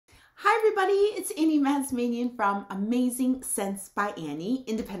everybody, it's Annie Mazmanian from Amazing Scents by Annie,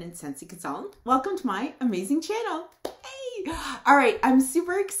 independent Scentsy consultant. Welcome to my amazing channel. Hey! All right, I'm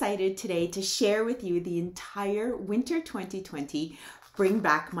super excited today to share with you the entire winter 2020 Bring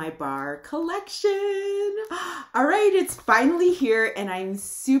Back My Bar collection. All right, it's finally here and I'm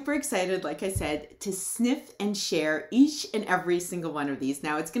super excited, like I said, to sniff and share each and every single one of these.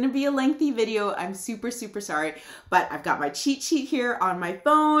 Now, it's going to be a lengthy video. I'm super sorry, but I've got my cheat sheet here on my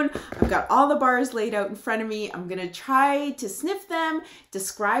phone. I've got all the bars laid out in front of me. I'm going to try to sniff them,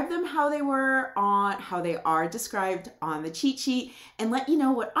 describe them how they are described on the cheat sheet, and let you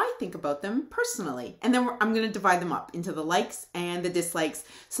know what I think about them personally. And then I'm going to divide them up into the likes and the dislikes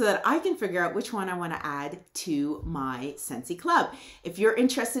so that I can figure out which one I want to add to my Scentsy Club. If you're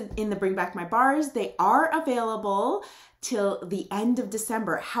interested in the Bring Back My Bars, they are available till the end of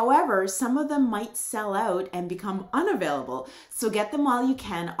December. However, some of them might sell out and become unavailable. So get them while you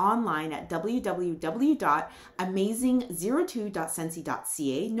can online at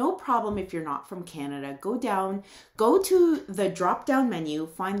www.amazing02.scentsy.ca. No problem if you're not from Canada. Go to the drop-down menu,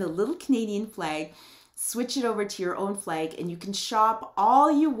 find the little Canadian flag, switch it over to your own flag, and you can shop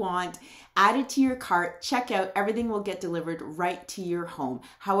all you want, add it to your cart, check out, everything will get delivered right to your home.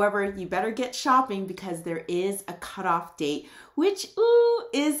 However, you better get shopping because there is a cutoff date, which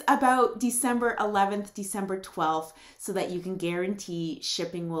is about December 11th, December 12th, so that you can guarantee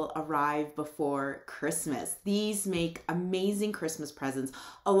shipping will arrive before Christmas. These make amazing Christmas presents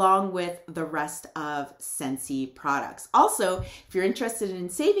along with the rest of Scentsy products. Also, if you're interested in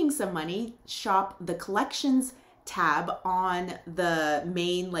saving some money, shop the collections tab on the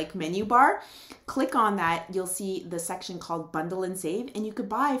main menu bar. Click on that, you'll see the section called Bundle and Save, and you could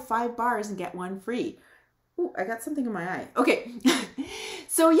buy 5 bars and get 1 free. Ooh, I got something in my eye. Okay.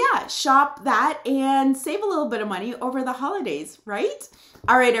 So yeah, shop that and save a little bit of money over the holidays, right?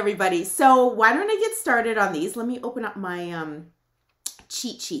 All right, everybody. So why don't I get started on these? Let me open up my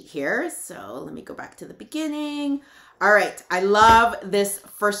cheat sheet here. So let me go back to the beginning. All right, I love this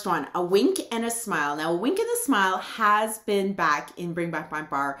first one, A Wink and a Smile. Now, A Wink and a Smile has been back in Bring Back My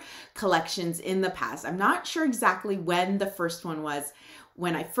Bar collections in the past. I'm not sure exactly when the first one was,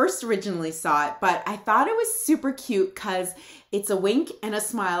 when I first originally saw it, but I thought it was super cute because it's a wink and a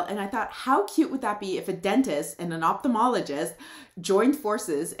smile. And I thought, how cute would that be if a dentist and an ophthalmologist joined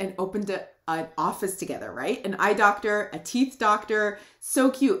forces and opened an office together, right? An eye doctor, a teeth doctor,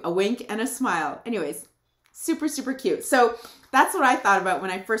 so cute, a wink and a smile. Anyways, super cute. So that's what I thought about when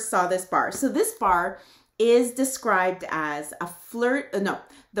I first saw this bar. So this bar is described as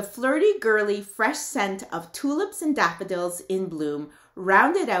the flirty, girly, fresh scent of tulips and daffodils in bloom,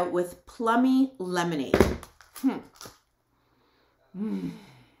 rounded out with plummy lemonade.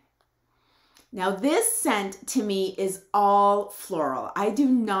 Now this scent to me is all floral. I do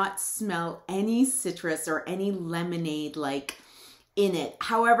not smell any citrus or any lemonade in it.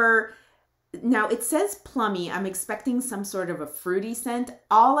 However, now it says plummy. I'm expecting some sort of a fruity scent.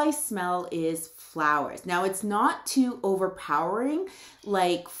 All I smell is flowers. Now it's not too overpowering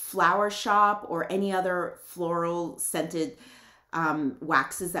like Flower Shop or any other floral scented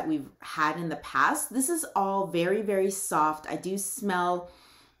waxes that we've had in the past. This is all very soft. I do smell,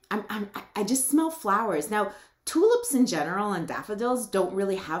 I just smell flowers. Now tulips in general and daffodils don't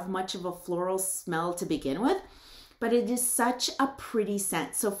really have much of a floral smell to begin with, but it is such a pretty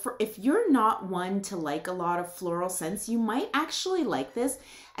scent. So if you're not one to like a lot of floral scents, you might actually like this.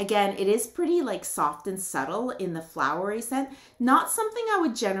 Again, it is pretty soft and subtle in the flowery scent. Not something I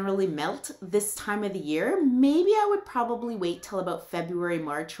would generally melt this time of the year. Maybe I would probably wait till about February,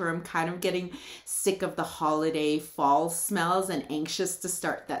 March, where I'm kind of getting sick of the holiday fall smells and anxious to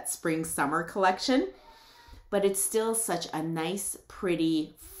start that spring summer collection. But it's still such a nice,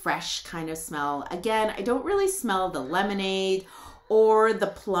 pretty, fresh kind of smell. Again, I don't really smell the lemonade or the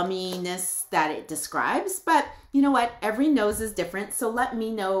plumminess that it describes, but you know what? Every nose is different, so let me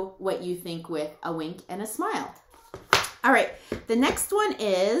know what you think with A Wink and a Smile. All right, the next one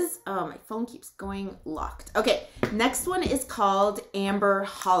is, oh, my phone keeps going locked. Okay, next one is called Amber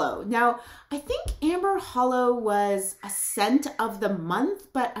Hollow. Now, I think Amber Hollow was a scent of the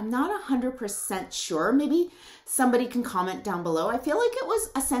month, but I'm not 100% sure. Maybe somebody can comment down below. I feel like it was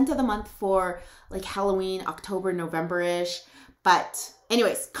a scent of the month for Halloween, October, November-ish. But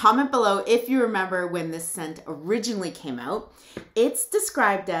anyways, comment below if you remember when this scent originally came out. It's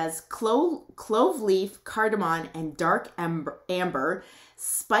described as clove leaf, cardamom, and dark amber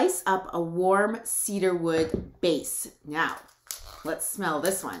spice up a warm cedarwood base. Now, let's smell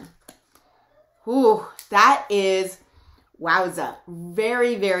this one. Ooh, that is, wowza,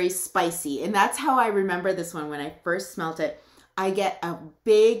 very spicy. And that's how I remember this one when I first smelled it. I get a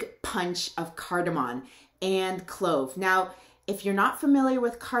big punch of cardamom and clove. Now, if you're not familiar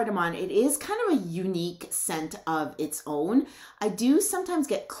with cardamom, it is kind of a unique scent of its own. I do sometimes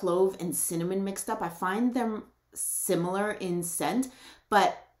get clove and cinnamon mixed up. I find them similar in scent,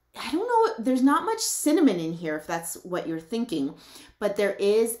 but I don't know, there's not much cinnamon in here if that's what you're thinking, but there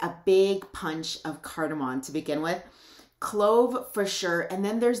is a big punch of cardamom to begin with. Clove for sure, and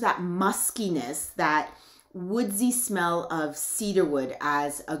then there's that muskiness, that woodsy smell of cedarwood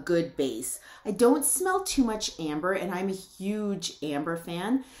as a good base. I don't smell too much amber, and I'm a huge amber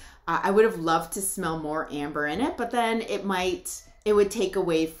fan. I would have loved to smell more amber in it, but then it would take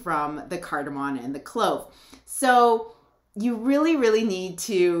away from the cardamom and the clove. So you really, really need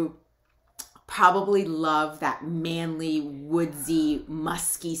to probably love that manly, woodsy,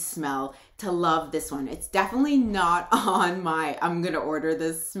 musky smell to love this one. It's definitely not on my I'm gonna order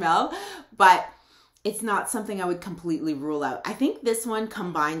this smell, but it's not something I would completely rule out. I think this one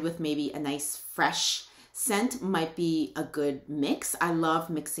combined with maybe a nice fresh scent might be a good mix. I love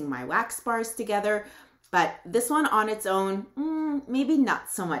mixing my wax bars together, but this one on its own, maybe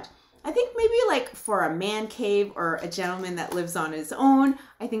not so much. I think maybe like for a man cave or a gentleman that lives on his own,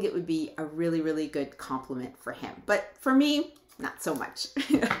 I think it would be a really, really good compliment for him. But for me, not so much.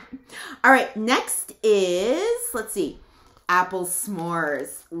 All right, next is, let's see, apple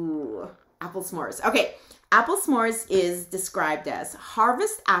s'mores. Ooh. Apple s'mores. Okay, apple s'mores is described as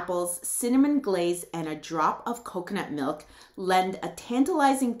harvest apples, cinnamon glaze, and a drop of coconut milk lend a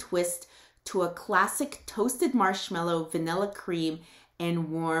tantalizing twist to a classic toasted marshmallow, vanilla cream,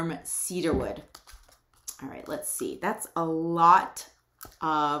 and warm cedarwood. All right, let's see. That's a lot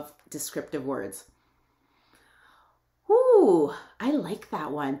of descriptive words. Ooh, I like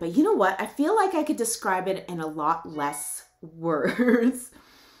that one. But you know what? I feel like I could describe it in a lot less words.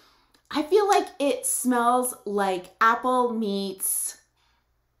 I feel like it smells like apple meets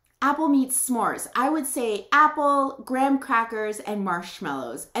s'mores. I would say apple, graham crackers, and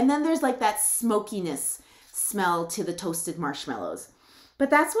marshmallows. And then there's like that smokiness smell to the toasted marshmallows. But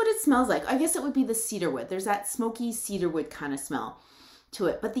that's what it smells like. I guess it would be the cedarwood. There's that smoky cedarwood kind of smell to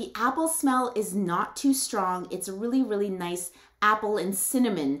it. But the apple smell is not too strong. It's a really, really nice apple and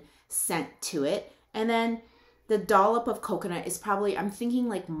cinnamon scent to it. And then the dollop of coconut is probably, I'm thinking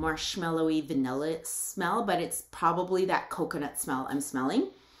like marshmallowy vanilla smell, but it's probably that coconut smell I'm smelling.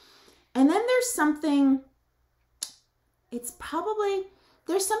 And then there's something like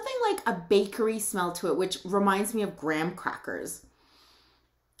a bakery smell to it, which reminds me of graham crackers.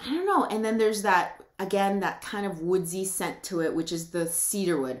 I don't know. And then there's that, again, that kind of woodsy scent to it, which is the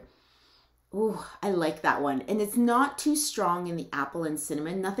cedarwood. Ooh, I like that one. And it's not too strong in the apple and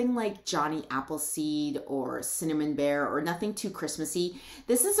cinnamon. Nothing like Johnny Appleseed or Cinnamon Bear, or nothing too Christmassy.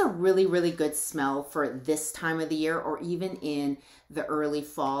 This is a really, really good smell for this time of the year, or even in the early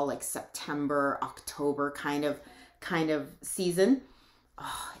fall, like September, October kind of season.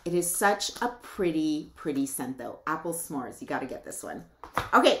 Oh, it is such a pretty, pretty scent though. Apple s'mores, you got to get this one.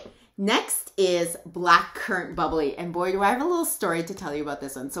 Okay. Next is Black Currant Bubbly, and boy, do I have a little story to tell you about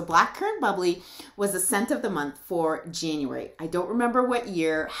this one. So Black Currant Bubbly was the scent of the month for January. I don't remember what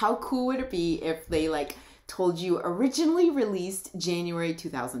year. How cool would it be if they like told you originally released January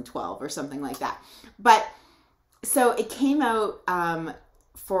 2012 or something like that? But so it came out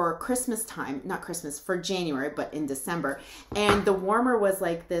for Christmas time, not Christmas, for January, but in December. And the warmer was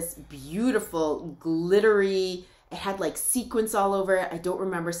like this beautiful, glittery, it had like sequins all over it. I don't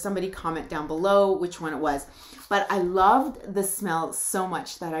remember. Somebody comment down below which one it was. But I loved the smell so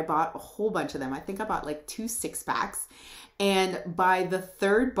much that I bought a whole bunch of them. I think I bought like 2 6-packs. And by the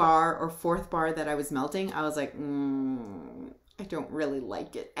 3rd bar or 4th bar that I was melting, I was like, I don't really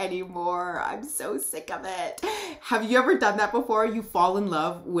like it anymore. I'm so sick of it. Have you ever done that before? You fall in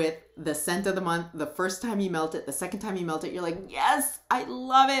love with the scent of the month. The first time you melt it, the second time you melt it, you're like, yes, I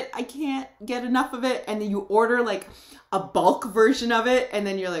love it. I can't get enough of it. And then you order like a bulk version of it. And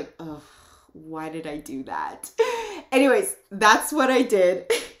then you're like, oh, why did I do that? Anyways, that's what I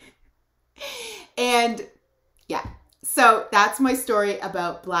did. And yeah. So that's my story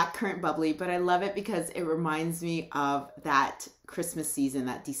about Black Currant Bubbly, but I love it because it reminds me of that Christmas season,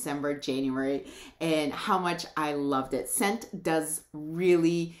 that December, January, and how much I loved it. Scent does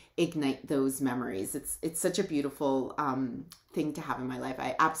really ignite those memories. It's such a beautiful thing to have in my life.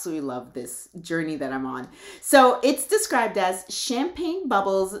 I absolutely love this journey that I'm on. So it's described as champagne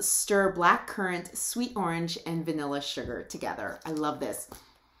bubbles stir black currant, sweet orange, and vanilla sugar together. I love this.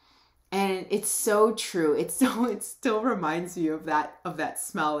 And it's so true. It still reminds me of that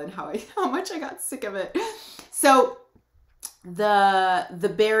smell and how much I got sick of it. So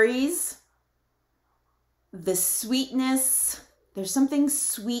the berries, the sweetness, there's something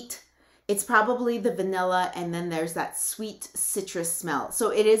sweet. It's probably the vanilla, and then there's that sweet citrus smell. So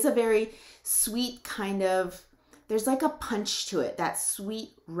it is a very sweet kind of, there's like a punch to it, that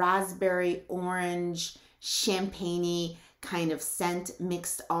sweet raspberry, orange, champagne-y kind of scent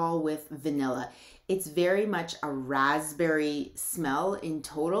mixed all with vanilla. It's very much a raspberry smell in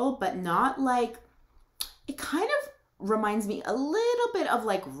total, but not like, it kind of reminds me a little bit of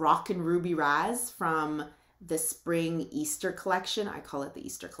like Rock and Ruby Raz from the spring Easter collection. I call it the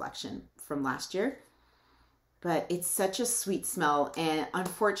Easter collection from last year. But it's such a sweet smell, and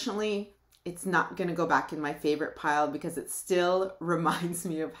unfortunately it's not going to go back in my favorite pile because it still reminds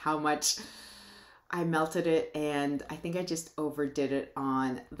me of how much I melted it, and I think I just overdid it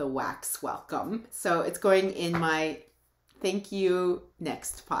on the wax welcome. So it's going in my thank you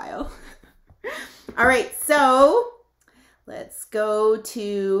next pile. All right, so let's go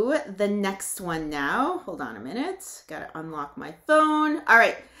to the next one now. Hold on a minute. Got to unlock my phone. All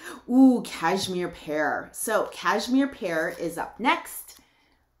right. Ooh, Cashmere Pear. So Cashmere Pear is up next.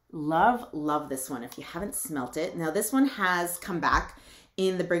 Love, love this one if you haven't smelt it. Now this one has come back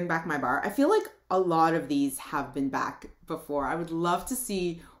in the Bring Back My Bar. I feel like a lot of these have been back before. I would love to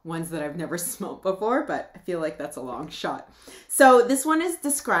see ones that I've never smelt before, but I feel like that's a long shot. So this one is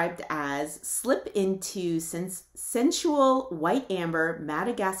described as slip into sensual white amber,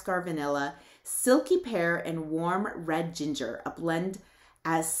 Madagascar vanilla, silky pear, and warm red ginger, a blend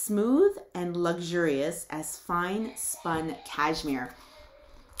as smooth and luxurious as fine spun cashmere.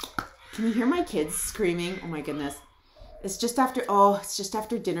 Can you hear my kids screaming? Oh my goodness. It's just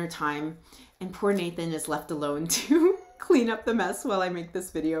after dinner time, and poor Nathan is left alone to clean up the mess while I make this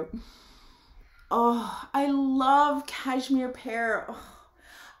video. Oh, I love Cashmere Pear. Oh,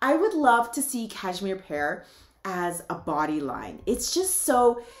 I would love to see Cashmere Pear as a body line. It's just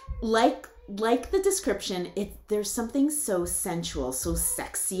so, like the description, there's something so sensual, so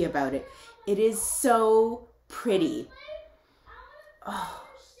sexy about it. It is so pretty. Oh.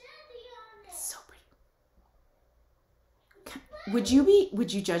 Would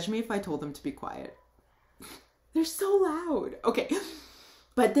you judge me if I told them to be quiet? They're so loud. Okay.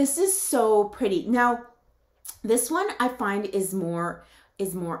 But this is so pretty. Now, this one I find is more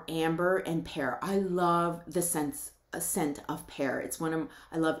amber and pear. I love the scent of pear. It's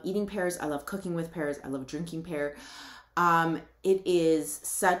I love eating pears. I love cooking with pears. I love drinking pear. It is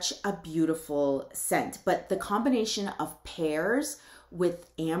such a beautiful scent, but the combination of pears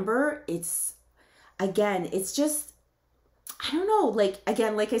with amber, it's just, I don't know, like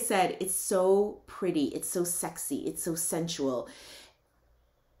I said, it's so pretty. It's so sexy. It's so sensual.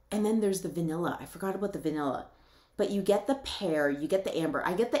 And then there's the vanilla. I forgot about the vanilla. But you get the pear, you get the amber.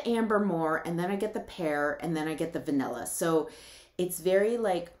 I get the amber more, and then I get the pear, and then I get the vanilla. So it's very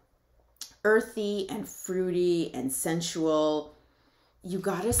like earthy and fruity and sensual. You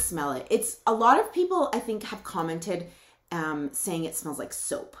gotta smell it. It's a lot of people, I think, have commented saying it smells like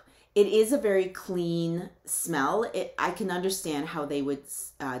soap. It is a very clean smell. I can understand how they would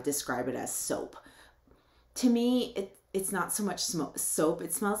describe it as soap. To me, it's not so much soap.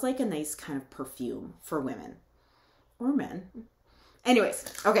 It smells like a nice kind of perfume for women or men.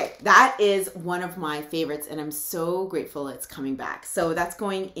 Anyways, okay, that is one of my favorites, and I'm so grateful it's coming back. So that's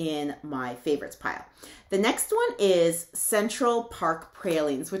going in my favorites pile. The next one is Central Park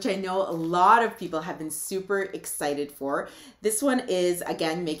Pralines, which I know a lot of people have been super excited for. This one is,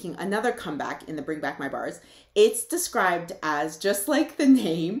 again, making another comeback in the Bring Back My Bars. It's described as, just like the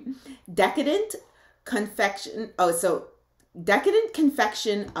name, decadent confection. Oh, so decadent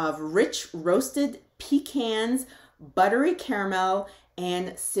confection of rich roasted pecans, buttery caramel,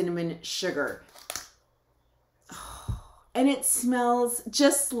 and cinnamon sugar. Oh, and it smells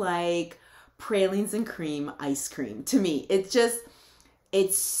just like pralines and cream ice cream to me.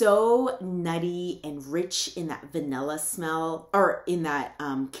 It's so nutty and rich in that vanilla smell, or in that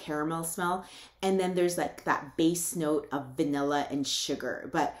caramel smell. And then there's like that base note of vanilla and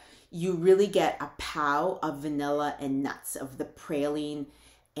sugar, but you really get a pow of vanilla and nuts of the praline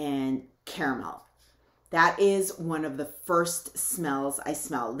and caramel. That is one of the first smells I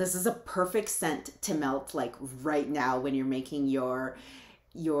smell. This is a perfect scent to melt like right now when you're making your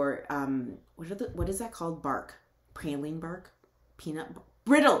what is that called? Bark, praline bark, peanut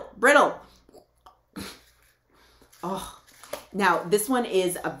brittle. Oh, now this one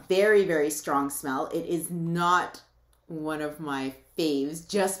is a very, very strong smell. It is not one of my faves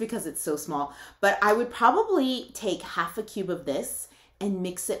just because it's so small, but I would probably take half a cube of this and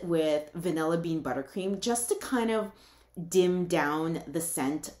mix it with vanilla bean buttercream just to kind of dim down the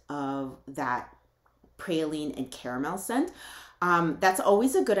scent of that praline and caramel scent. That's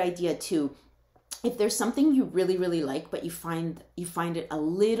always a good idea too. if there's something you really, really like, but you find it a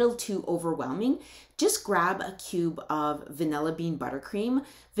little too overwhelming, just grab a cube of vanilla bean buttercream.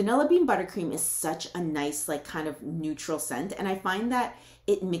 Vanilla bean buttercream is such a nice, like, kind of neutral scent. And I find that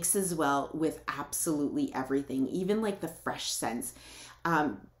it mixes well with absolutely everything, even like the fresh scents.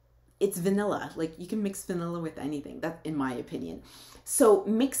 It's vanilla. Like, you can mix vanilla with anything. That's in my opinion. So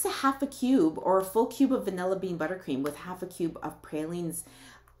mix a half a cube or a full cube of vanilla bean buttercream with half a cube of pralines.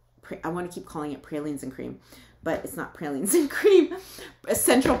 I want to keep calling it pralines and cream, but it's not pralines and cream,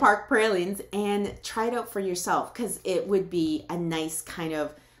 Central Park pralines, and try it out for yourself, because it would be a nice kind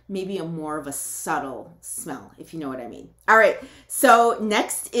of, maybe a more of a subtle smell, if you know what I mean. All right, so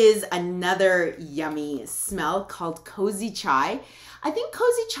next is another yummy smell called Cozy Chai. I think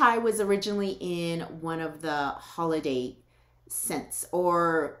Cozy Chai was originally in one of the holiday scents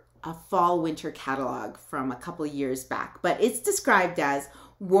or a fall winter catalog from a couple of years back, but it's described as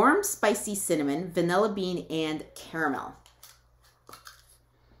warm, spicy cinnamon, vanilla bean, and caramel.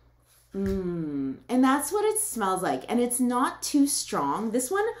 And that's what it smells like. And it's not too strong.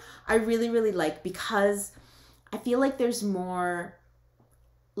 This one I really, really like because I feel like there's more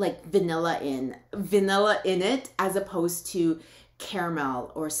like vanilla in it as opposed to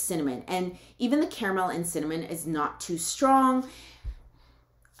caramel or cinnamon. And even the caramel and cinnamon is not too strong.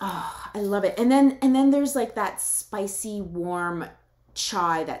 Oh, I love it. And then there's like that spicy, warm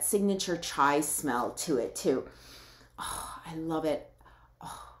chai, that signature chai smell to it too. Oh, I love it.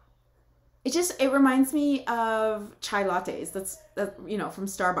 Oh, it reminds me of chai lattes. That's you know, from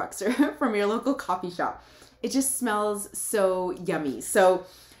Starbucks or from your local coffee shop. It just smells so yummy. So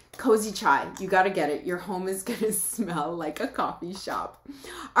Cozy Chai, you got to get it. Your home is going to smell like a coffee shop.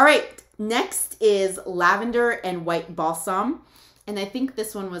 All right, next is lavender and white balsam. And I think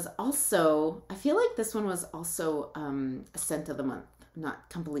this one was also, I feel like this one was also a scent of the month. I'm not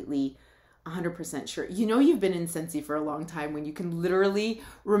completely 100% sure. You know, you've been in Scentsy for a long time when you can literally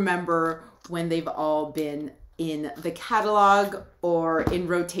remember when they've all been in the catalog or in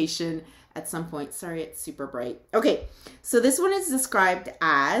rotation at some point. Sorry, it's super bright. Okay, so this one is described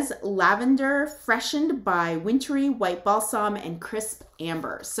as lavender freshened by wintry white balsam and crisp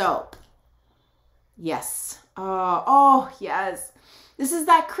amber. So, yes. Oh, yes. This is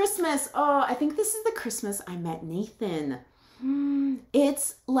that Christmas. Oh, I think this is the Christmas I met Nathan.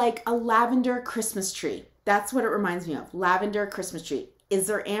 It's like a lavender Christmas tree. That's what it reminds me of. Lavender Christmas tree. Is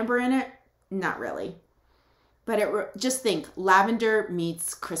there amber in it? Not really. But just think lavender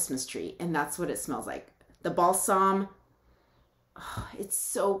meets Christmas tree, and that's what it smells like. The balsam, oh, it's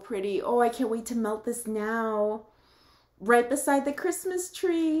so pretty. Oh, I can't wait to melt this now. Right beside the Christmas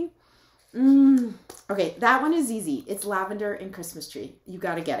tree. Okay, that one is easy. It's lavender and Christmas tree. You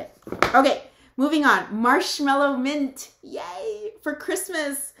got to get it. Okay, moving on. Marshmallow mint. Yay! For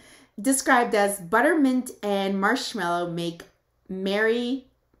Christmas. Described as buttermint and marshmallow make merry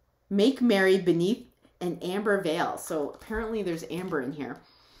beneath an amber veil. So apparently there's amber in here.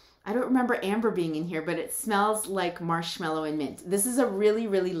 I don't remember amber being in here, but it smells like marshmallow and mint. This is a really,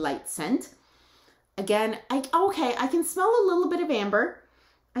 really light scent. Again, I can smell a little bit of amber.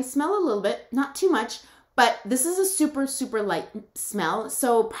 I smell a little bit, not too much, but this is a super, super light smell.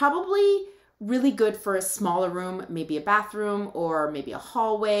 So probably really good for a smaller room, maybe a bathroom or maybe a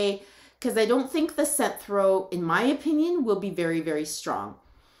hallway, because I don't think the scent throw, in my opinion, will be very, very strong.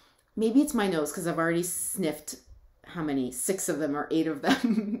 Maybe it's my nose because I've already sniffed how many? 6 of them or 8 of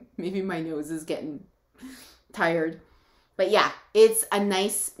them. Maybe my nose is getting tired. But yeah, it's a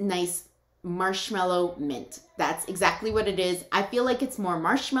nice, nice marshmallow mint. That's exactly what it is. I feel like it's more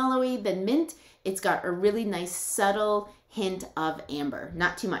marshmallowy than mint. It's got a really nice subtle hint of amber.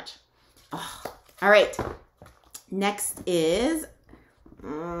 Not too much. Oh, all right. Next is,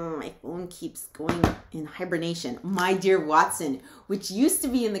 my phone keeps going in hibernation. My Dear Watson, which used to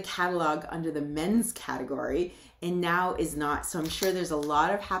be in the catalog under the men's category and now is not. So I'm sure there's a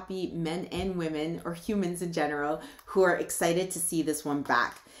lot of happy men and women or humans in general who are excited to see this one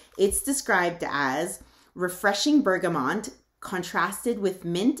back. It's described as refreshing bergamot contrasted with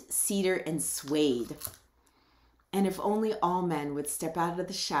mint, cedar, and suede. And if only all men would step out of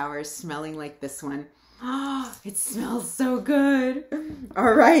the shower smelling like this one. Oh, it smells so good.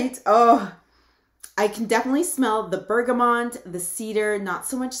 All right. Oh, I can definitely smell the bergamot, the cedar, not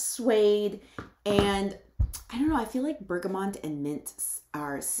so much suede. And I don't know, I feel like bergamot and mint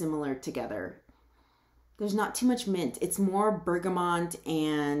are similar together. There's not too much mint. It's more bergamot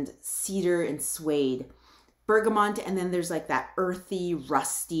and cedar and suede. Bergamot, and then there's like that earthy,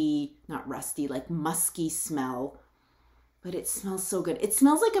 rusty, not rusty, like musky smell. But it smells so good. It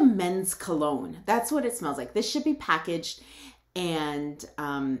smells like a men's cologne. That's what it smells like. This should be packaged and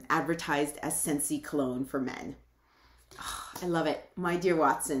advertised as Scentsy Cologne for men. Oh, I love it. My Dear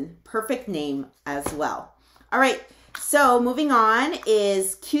Watson. Perfect name as well. All right. So moving on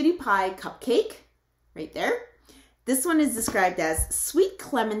is Cutie Pie Cupcake right there. This one is described as sweet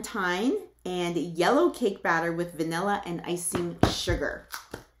clementine and yellow cake batter with vanilla and icing sugar.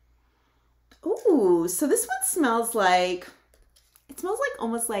 Ooh, so this one smells like,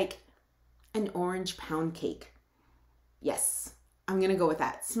 almost like an orange pound cake. Yes, I'm going to go with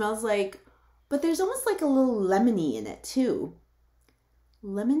that. Smells like, but there's almost like a little lemony in it too.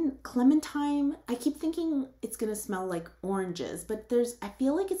 Lemon, clementine. I keep thinking it's going to smell like oranges, but I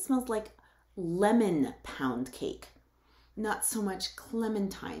feel like it smells like lemon pound cake. Not so much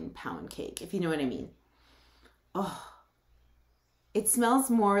clementine pound cake, if you know what I mean. Oh, it smells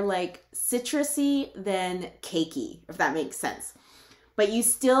more like citrusy than cakey, if that makes sense. But you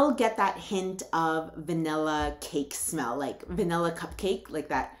still get that hint of vanilla cake smell, like vanilla cupcake, like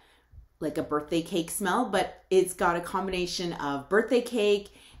that, like a birthday cake smell, but it's got a combination of birthday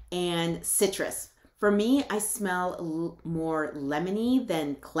cake and citrus. For me, I smell more lemony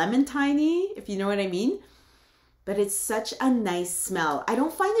than clementine-y, if you know what I mean. But it's such a nice smell. I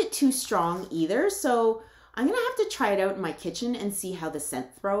don't find it too strong either, so I'm gonna have to try it out in my kitchen and see how the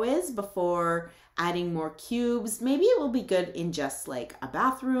scent throw is before adding more cubes. Maybe it will be good in just like a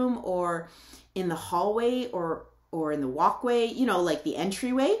bathroom or in the hallway or in the walkway, you know, like the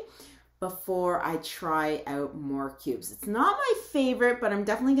entryway, before I try out more cubes. It's not my favorite, but I'm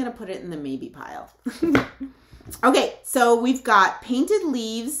definitely gonna put it in the maybe pile. Okay, so we've got Painted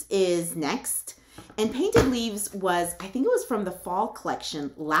Leaves is next. And Painted Leaves was, I think it was from the fall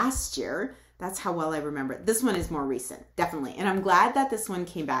collection last year. That's how well I remember it. This one is more recent, definitely. And I'm glad that this one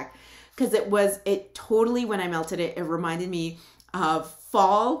came back because it totally, when I melted it, it reminded me of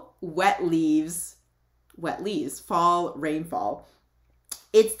fall wet leaves, fall rainfall.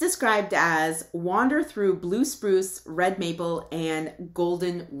 It's described as wander through blue spruce, red maple, and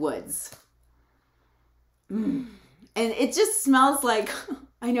golden woods. And it just smells like,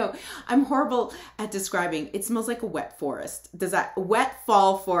 I know, I'm horrible at describing. It smells like a wet forest. Does that wet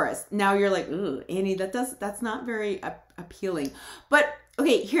fall forest? Now you're like, ooh, Annie, that's not very appealing. But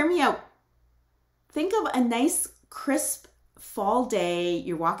okay, hear me out. Think of a nice crisp fall day.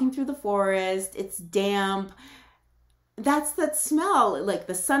 You're walking through the forest. It's damp. That's that smell. Like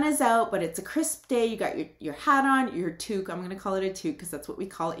the sun is out, but it's a crisp day. You got your hat on, your toque. I'm going to call it a toque because that's what we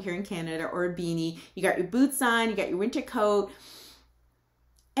call it here in Canada, or a beanie. You got your boots on, you got your winter coat.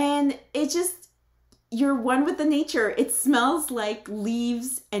 And it just, you're one with the nature. It smells like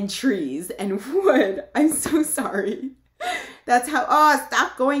leaves and trees and wood. I'm so sorry. That's how, oh,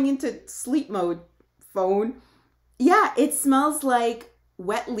 stop going into sleep mode, phone. Yeah, it smells like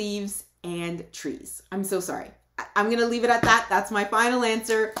wet leaves and trees. I'm so sorry. I'm going to leave it at that. That's my final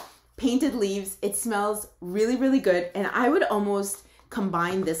answer. Painted Leaves. It smells really, really good. And I would almost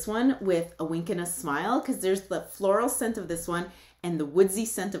combine this one with A Wink and a Smile because there's the floral scent of this one and the woodsy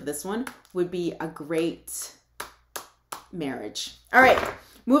scent of this one would be a great marriage. All right,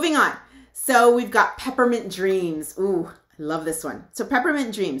 moving on. So we've got Peppermint Dreams. Ooh, I love this one. So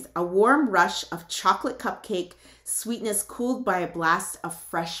Peppermint Dreams, a warm rush of chocolate cupcake sweetness cooled by a blast of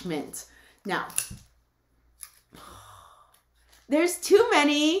fresh mint. Now, there's too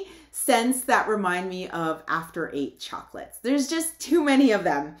many scents that remind me of After 8 chocolates. There's just too many of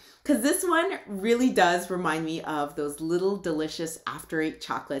them because this one really does remind me of those little delicious After 8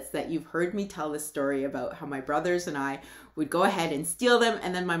 chocolates that you've heard me tell this story about how my brothers and I would go ahead and steal them,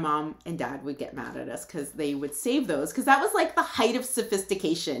 and then my mom and dad would get mad at us because they would save those because that was like the height of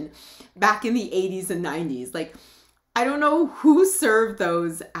sophistication back in the 80s and 90s. Like, I don't know who served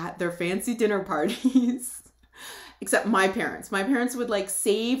those at their fancy dinner parties. Except my parents. My parents would like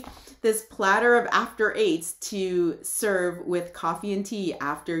save this platter of After 8s to serve with coffee and tea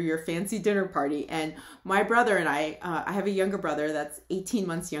after your fancy dinner party. And my brother and I have a younger brother that's 18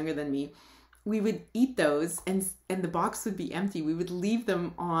 months younger than me. We would eat those and the box would be empty. We would leave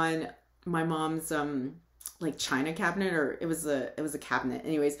them on my mom's like china cabinet, or it was a cabinet.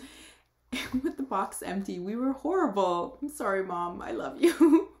 Anyways, with the box empty, we were horrible. I'm sorry, Mom. I love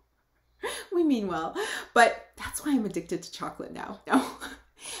you. We mean well, but that's why I'm addicted to chocolate now. No.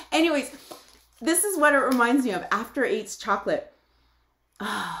 Anyways, this is what it reminds me of, After 8's chocolate.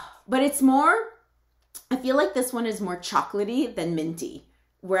 But it's more, I feel like this one is more chocolatey than minty,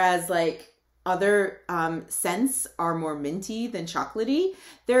 whereas like other scents are more minty than chocolatey.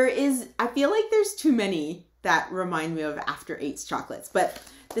 I feel like there's too many that remind me of After Eights chocolates. But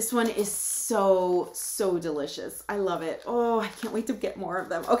this one is so delicious. I love it. Oh, I can't wait to get more of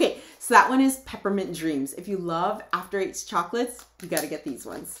them. Okay, so that one is Peppermint Dreams. If you love After Eights chocolates, you got to get these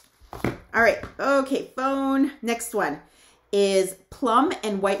ones. All right, okay, phone. Next one is Plum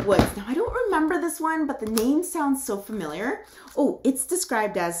and White Woods. Now, I don't remember this one, but the name sounds so familiar. Oh, it's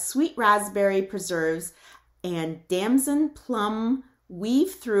described as sweet raspberry preserves and damson plum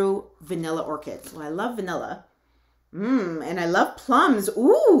weave through vanilla orchids. Well, I love vanilla. And I love plums.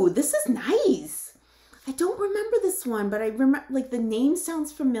 Ooh, this is nice. I don't remember this one, but I remember, like, the name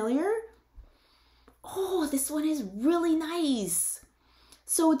sounds familiar. Oh, this one is really nice.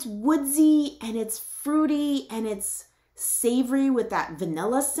 So it's woodsy and it's fruity and it's savory with that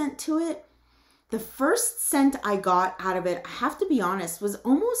vanilla scent to it. The first scent I got out of it, I have to be honest, was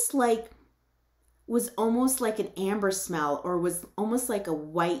almost like an amber smell, or was almost like a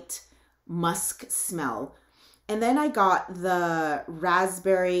white musk smell. And then I got the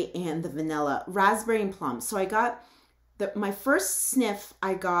raspberry and the vanilla, raspberry and plum. So I got my first sniff,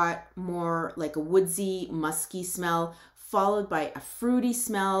 I got more like a woodsy, musky smell, followed by a fruity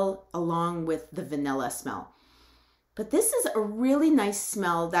smell along with the vanilla smell. But this is a really nice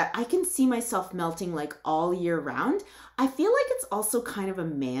smell that I can see myself melting like all year round. I feel like it's also kind of a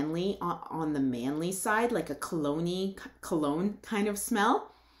manly, on the manly side, like a cologne kind of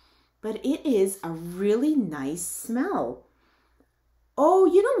smell. But it is a really nice smell. Oh,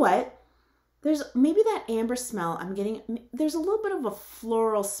 you know what? There's maybe that amber smell I'm getting. There's a little bit of a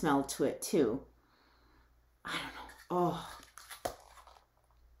floral smell to it too. I don't know. Oh,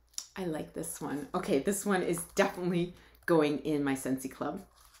 I like this one. Okay, this one is definitely going in my Scentsy Club.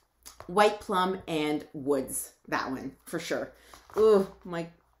 White Plum and Woods. That one for sure. Ooh, my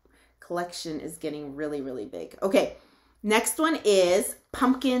collection is getting really, really big. Okay. Next one is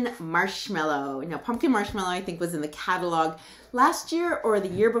Pumpkin Marshmallow. Now, Pumpkin Marshmallow, I think, was in the catalog last year or the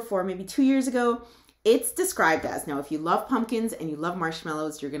year before, maybe 2 years ago. It's described as, now, if you love pumpkins and you love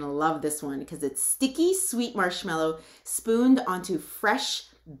marshmallows, you're going to love this one because it's sticky, sweet marshmallow spooned onto fresh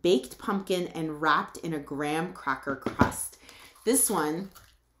baked pumpkin and wrapped in a graham cracker crust. This one,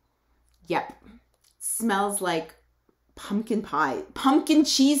 yep, smells like pumpkin pie, pumpkin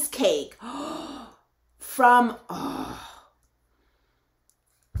cheesecake from,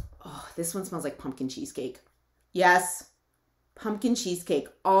 this one smells like pumpkin cheesecake. Yes, pumpkin cheesecake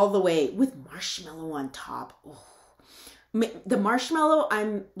all the way with marshmallow on top. Oh. The marshmallow,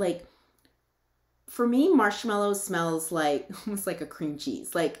 I'm like, for me, marshmallow smells like almost like a cream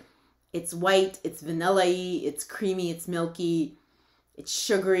cheese. Like, it's white, it's vanilla-y, it's creamy, it's milky, it's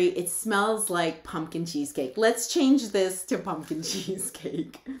sugary. It smells like pumpkin cheesecake. Let's change this to pumpkin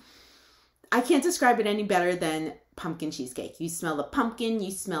cheesecake. I can't describe it any better than pumpkin cheesecake. You smell the pumpkin,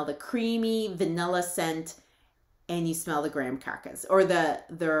 you smell the creamy vanilla scent, and you smell the graham crackers or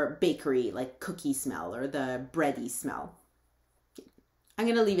the bakery, like cookie smell or the bready smell. I'm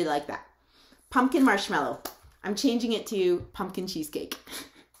going to leave it like that. Pumpkin marshmallow. I'm changing it to pumpkin cheesecake.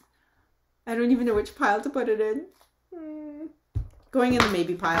 I don't even know which pile to put it in. Going in the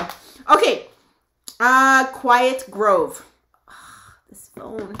maybe pile. Okay. Quiet Grove. This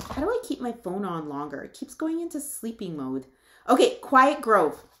phone. How do I keep my phone on longer? It keeps going into sleeping mode. Okay, Quiet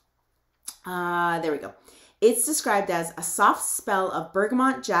Grove. There we go. It's described as a soft spell of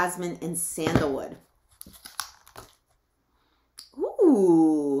bergamot, jasmine, and sandalwood.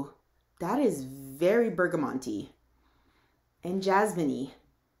 Ooh, that is very bergamonty and jasmine-y.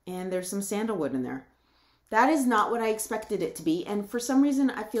 And there's some sandalwood in there. That is not what I expected it to be. And for some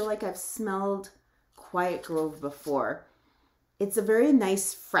reason, I feel like I've smelled Quiet Grove before. It's a very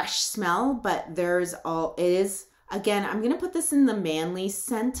nice, fresh smell, but it is, again, I'm going to put this in the manly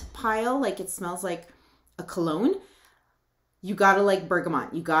scent pile. Like, it smells like a cologne. You got to like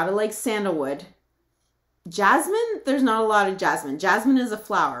bergamot. You got to like sandalwood. Jasmine, there's not a lot of jasmine. Jasmine is a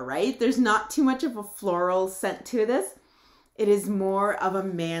flower, right? There's not too much of a floral scent to this. It is more of a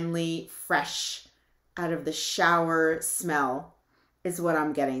manly, fresh, out of the shower smell is what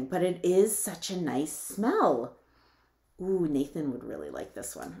I'm getting. But it is such a nice smell. Ooh, Nathan would really like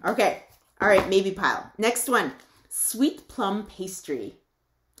this one. Okay. All right, maybe pile. Next one, Sweet Plum Pastry.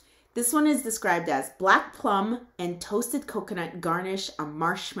 This one is described as black plum and toasted coconut garnish a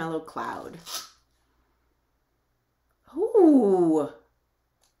marshmallow cloud. Ooh.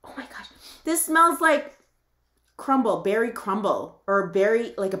 Oh my gosh. This smells like berry crumble, or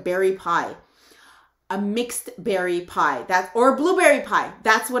like a berry pie. A mixed berry pie. Or blueberry pie.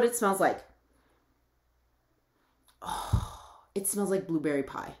 That's what it smells like. Oh, it smells like blueberry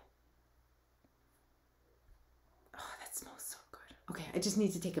pie. Oh, that smells so good. Okay, I just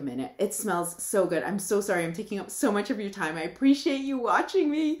need to take a minute. It smells so good. I'm so sorry I'm taking up so much of your time. I appreciate you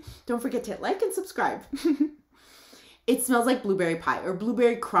watching me. Don't forget to hit like and subscribe. It smells like blueberry pie or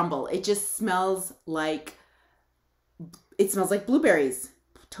blueberry crumble. It just smells like, blueberries,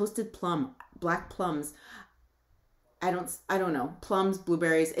 toasted plum, black plums. I don't know, plums,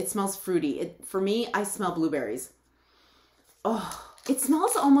 blueberries. It smells fruity. For me, I smell blueberries. Oh, it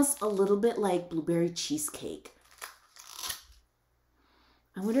smells almost a little bit like blueberry cheesecake.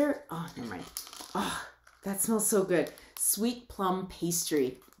 I wonder, oh, never mind. Oh, that smells so good. Sweet plum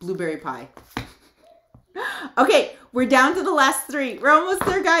pastry, blueberry pie. Okay, we're down to the last three. We're almost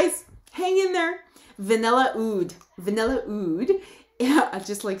there, guys. Hang in there. Vanilla Oud. Vanilla Oud, I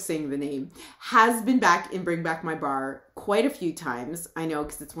just like saying the name, has been back in Bring Back My Bar quite a few times. I know,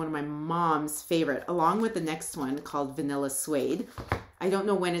 because it's one of my mom's favorite, along with the next one called Vanilla Suede. I don't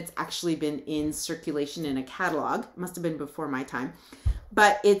know when it's actually been in circulation in a catalog. Must have been before my time.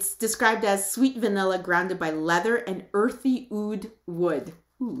 But it's described as sweet vanilla grounded by leather and earthy oud wood.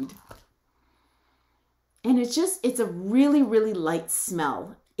 Oud. And it's a really, really light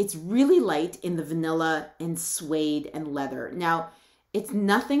smell. It's really light in the vanilla and suede and leather. Now, it's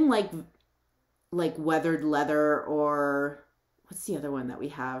nothing like weathered leather or what's the other one that we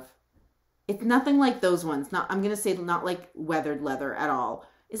have? It's nothing like those ones. I'm going to say not like weathered leather at all.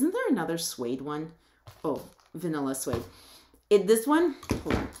 Isn't there another suede one? Oh, vanilla suede. This one,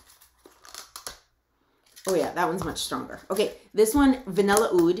 hold on. Oh yeah, that one's much stronger. Okay, this one,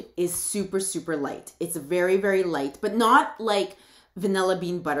 Vanilla Oud, is super, super light. It's very, very light, but not like vanilla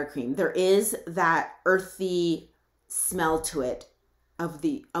bean buttercream. There is that earthy smell to it, of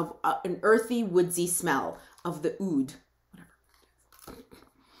an earthy, woodsy smell of the oud. Whatever.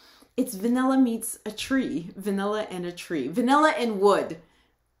 It's vanilla meets a tree. Vanilla and a tree. Vanilla and wood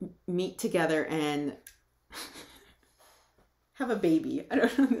meet together and have a baby. I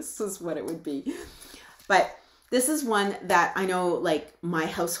don't know, this is what it would be. But this is one that I know, like, my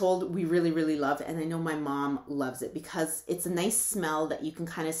household, we really, really love. And I know my mom loves it because it's a nice smell that you can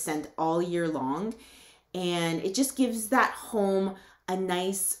kind of scent all year long. And it just gives that home a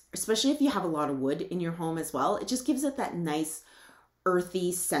nice, especially if you have a lot of wood in your home as well, it just gives it that nice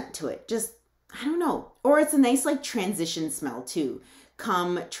earthy scent to it. Just, I don't know. Or it's a nice like transition smell too.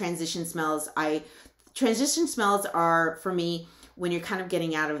 Transition smells are, for me, when you're kind of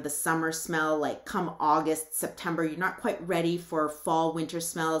getting out of the summer smell, like come August, September, you're not quite ready for fall, winter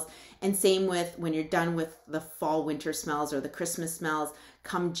smells. And same with when you're done with the fall, winter smells or the Christmas smells,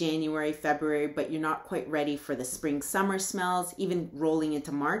 come January, February, but you're not quite ready for the spring, summer smells, even rolling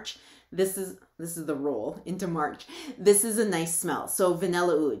into March. This is the roll into March. This is a nice smell. So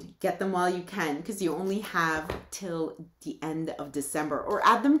Vanilla Oud, get them while you can because you only have till the end of December, or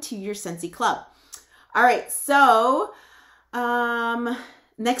add them to your Scentsy Club. All right, so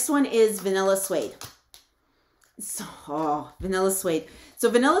next one is Vanilla Suede. So, Vanilla Suede. So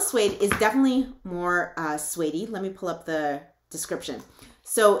Vanilla Suede is definitely more suedey. Let me pull up the description.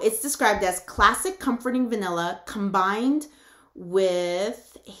 So it's described as classic comforting vanilla combined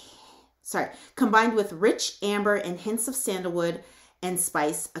with rich amber and hints of sandalwood and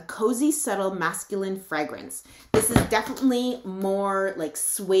spice, a cozy, subtle, masculine fragrance. This is definitely more like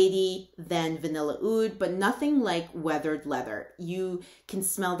suedey than Vanilla Oud, but nothing like weathered leather. You can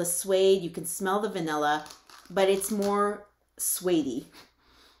smell the suede, you can smell the vanilla, but it's more suedey.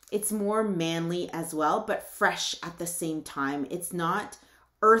 It's more manly as well, but fresh at the same time. It's not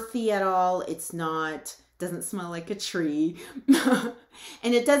earthy at all. Doesn't smell like a tree.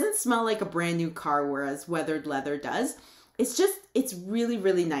 And it doesn't smell like a brand new car, whereas weathered leather does. It's really,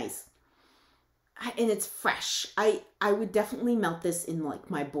 really nice. And it's fresh. I would definitely melt this in like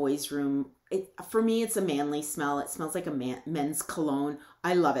my boys' room. For me, it's a manly smell. It smells like a men's cologne.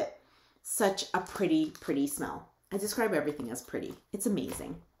 I love it. Such a pretty, pretty smell. I describe everything as pretty. It's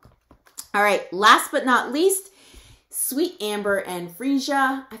amazing. All right, last but not least, Sweet Amber and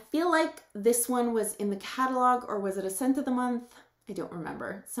Freesia. I feel like this one was in the catalog, or was it a scent of the month? I don't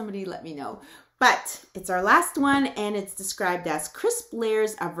remember. Somebody let me know. But it's our last one, and it's described as crisp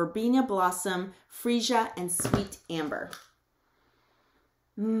layers of verbena blossom, freesia, and sweet amber.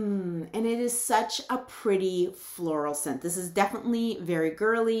 And it is such a pretty floral scent. This is definitely very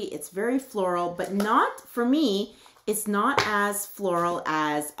girly. It's very floral, but not, for me, it's not as floral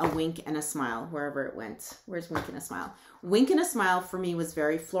as a Wink and a Smile, wherever it went. Where's Wink and a Smile? Wink and a Smile for me was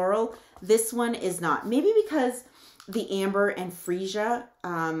very floral. This one is not. Maybe because the amber and freesia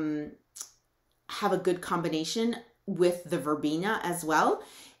have a good combination with the verbena as well.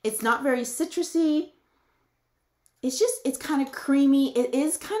 It's not very citrusy. It's kind of creamy. It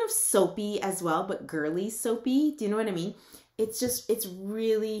is kind of soapy as well, but girly soapy. Do you know what I mean? it's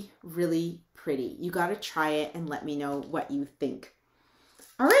really, really pretty. You got to try it and let me know what you think.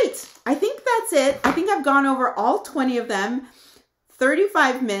 All right, I think that's it. I think I've gone over all 20 of them.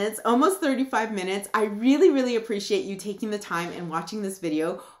 35 minutes, almost 35 minutes. I really, really appreciate you taking the time and watching this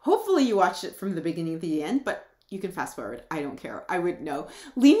video. Hopefully you watched it from the beginning to the end, but you can fast forward. I don't care. I wouldn't know.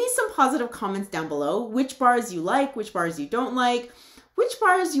 Leave me some positive comments down below. Which bars you like, which bars you don't like, which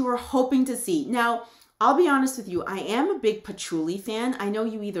bars you were hoping to see. Now, I'll be honest with you, I am a big patchouli fan. I know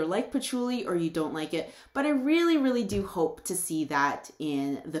you either like patchouli or you don't like it, but I really, really do hope to see that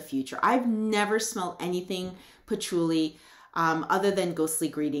in the future. I've never smelled anything patchouli other than Ghostly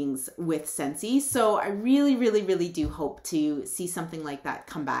Greetings with Scentsy. So I really, really, really do hope to see something like that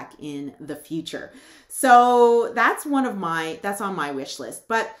come back in the future. So that's on my wish list.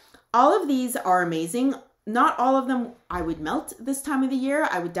 But all of these are amazing. Not all of them I would melt this time of the year.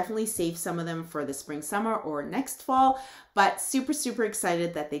 I would definitely save some of them for the spring, summer, or next fall. But super, super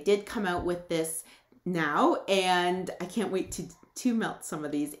excited that they did come out with this now. And I can't wait to melt some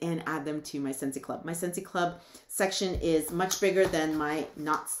of these and add them to my Scentsy Club. My Scentsy Club section is much bigger than my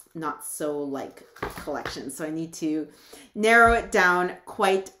not so like collection. So I need to narrow it down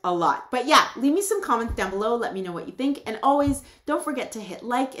quite a lot. But yeah, leave me some comments down below. Let me know what you think. And always don't forget to hit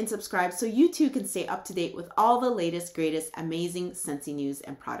like and subscribe so you too can stay up to date with all the latest, greatest, amazing Scentsy news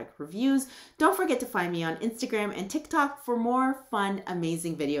and product reviews. Don't forget to find me on Instagram and TikTok for more fun,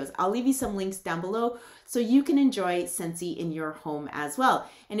 amazing videos. I'll leave you some links down below so you can enjoy Scentsy in your home as well.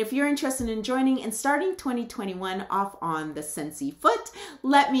 And if you're interested in joining and starting 2021 off on the Scentsy foot,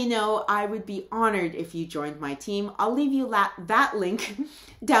 let me know. I would be honored if you joined my team. I'll leave you that link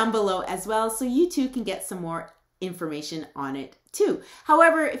down below as well so you too can get some more information on it too.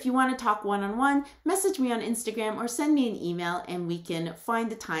 However, if you want to talk one-on-one, message me on Instagram or send me an email and we can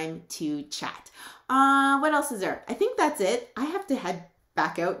find the time to chat. What else is there? I think that's it. I have to head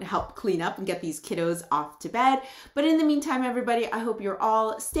back out and help clean up and get these kiddos off to bed. But in the meantime, everybody, I hope you're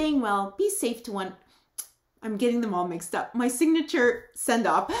all staying well. Be safe to one. I'm getting them all mixed up. My signature send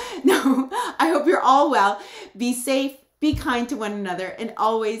off. No, I hope you're all well. Be safe, be kind to one another, and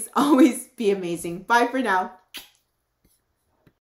always, always be amazing. Bye for now.